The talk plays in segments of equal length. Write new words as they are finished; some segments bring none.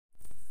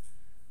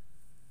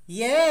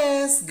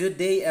Yes, good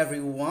day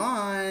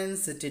everyone.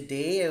 So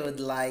today I would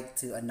like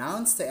to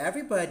announce to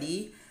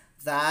everybody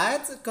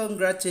that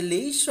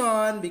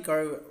congratulations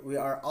because we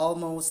are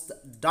almost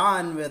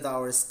done with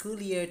our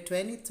school year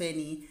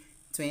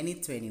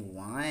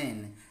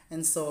 2020-2021.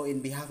 And so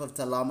in behalf of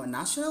Talama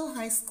National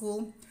High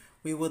School,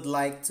 we would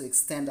like to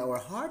extend our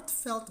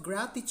heartfelt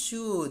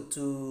gratitude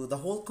to the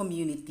whole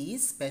community,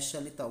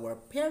 especially to our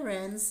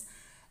parents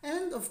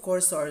and of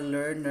course our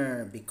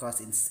learner,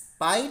 because in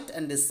spite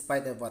and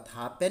despite of what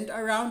happened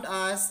around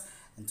us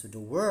and to the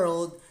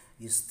world,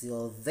 you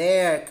still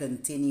there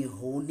continue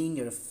honing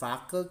your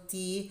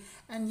faculty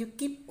and you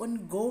keep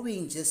on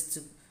going just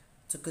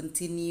to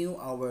continue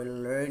our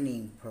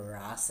learning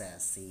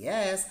process.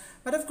 Yes,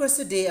 but of course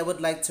today I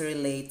would like to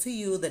relate to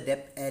you the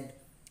DepEd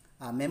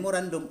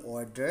Memorandum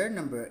Order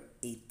number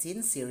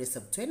 18 series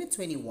of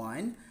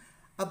 2021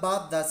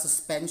 about the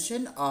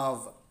suspension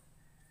of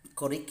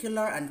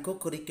curricular and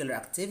co-curricular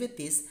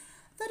activities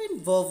that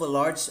involve a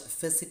large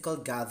physical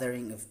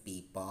gathering of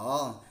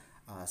people,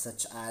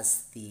 such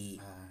as the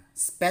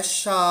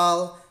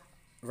special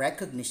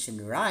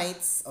recognition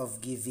rights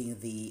of giving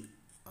the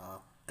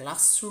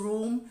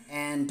classroom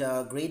and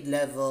grade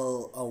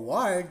level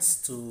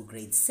awards to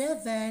grade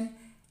 7,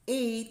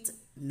 8,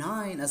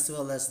 9, as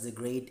well as the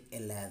grade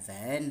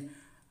 11.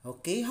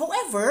 Okay,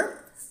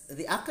 however,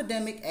 the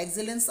Academic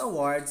Excellence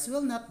Awards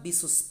will not be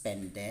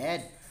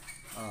suspended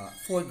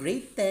for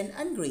grade 10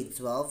 and grade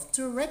 12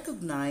 to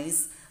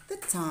recognize the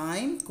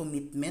time,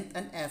 commitment,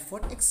 and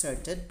effort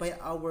exerted by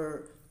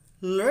our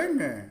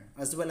learner,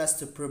 as well as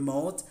to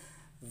promote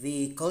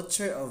the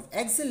culture of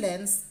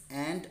excellence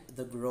and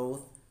the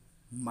growth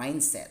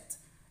mindset.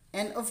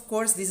 And of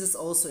course, this is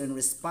also in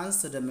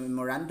response to the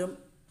Memorandum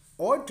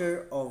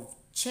Order of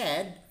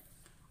CHED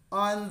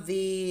on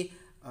the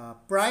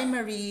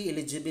primary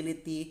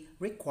eligibility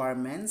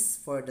requirements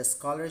for the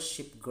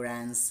scholarship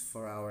grants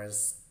for our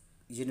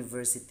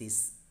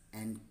universities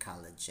and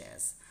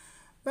colleges.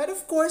 But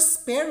of course,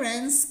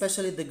 parents,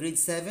 especially the grade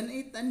 7,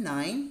 8, and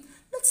 9,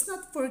 let's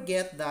not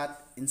forget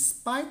that in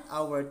spite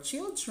our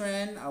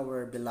children,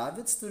 our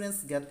beloved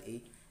students get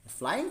a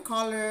flying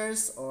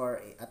colors or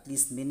uh, at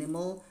least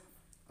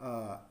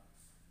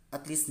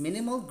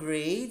minimal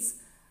grades,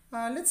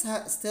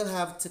 still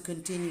have to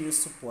continue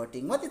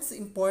supporting. What is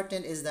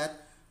important is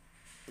that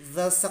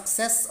the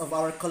success of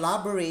our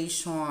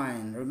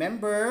collaboration.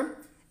 Remember,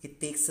 it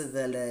takes a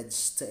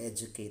village to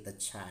educate a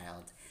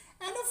child.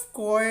 And of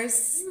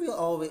course, we will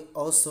always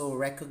also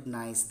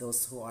recognize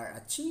those who are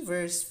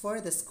achievers for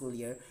the school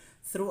year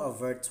through a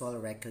virtual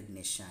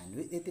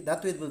recognition.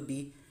 That will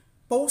be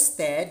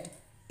posted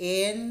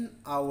in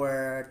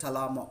our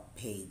Talamo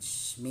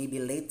page. Maybe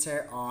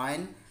later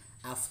on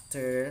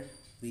after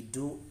we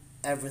do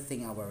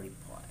everything our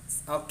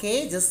reports.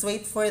 Okay, just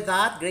wait for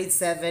that. Grade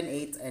 7,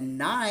 8, and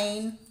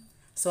 9,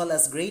 as well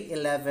as grade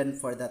 11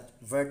 for that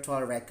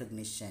virtual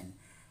recognition.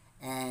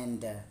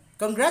 And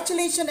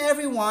congratulations,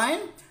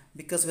 everyone,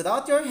 because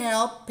without your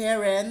help,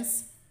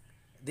 parents,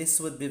 this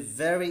would be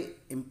very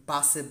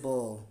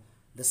impossible.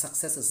 The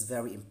success is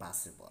very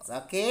impossible.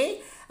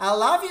 Okay? I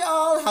love you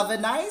all. Have a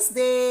nice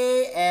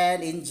day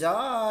and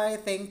enjoy.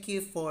 Thank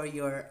you for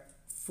your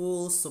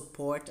full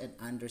support and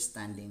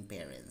understanding,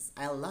 parents.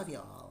 I love you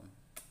all.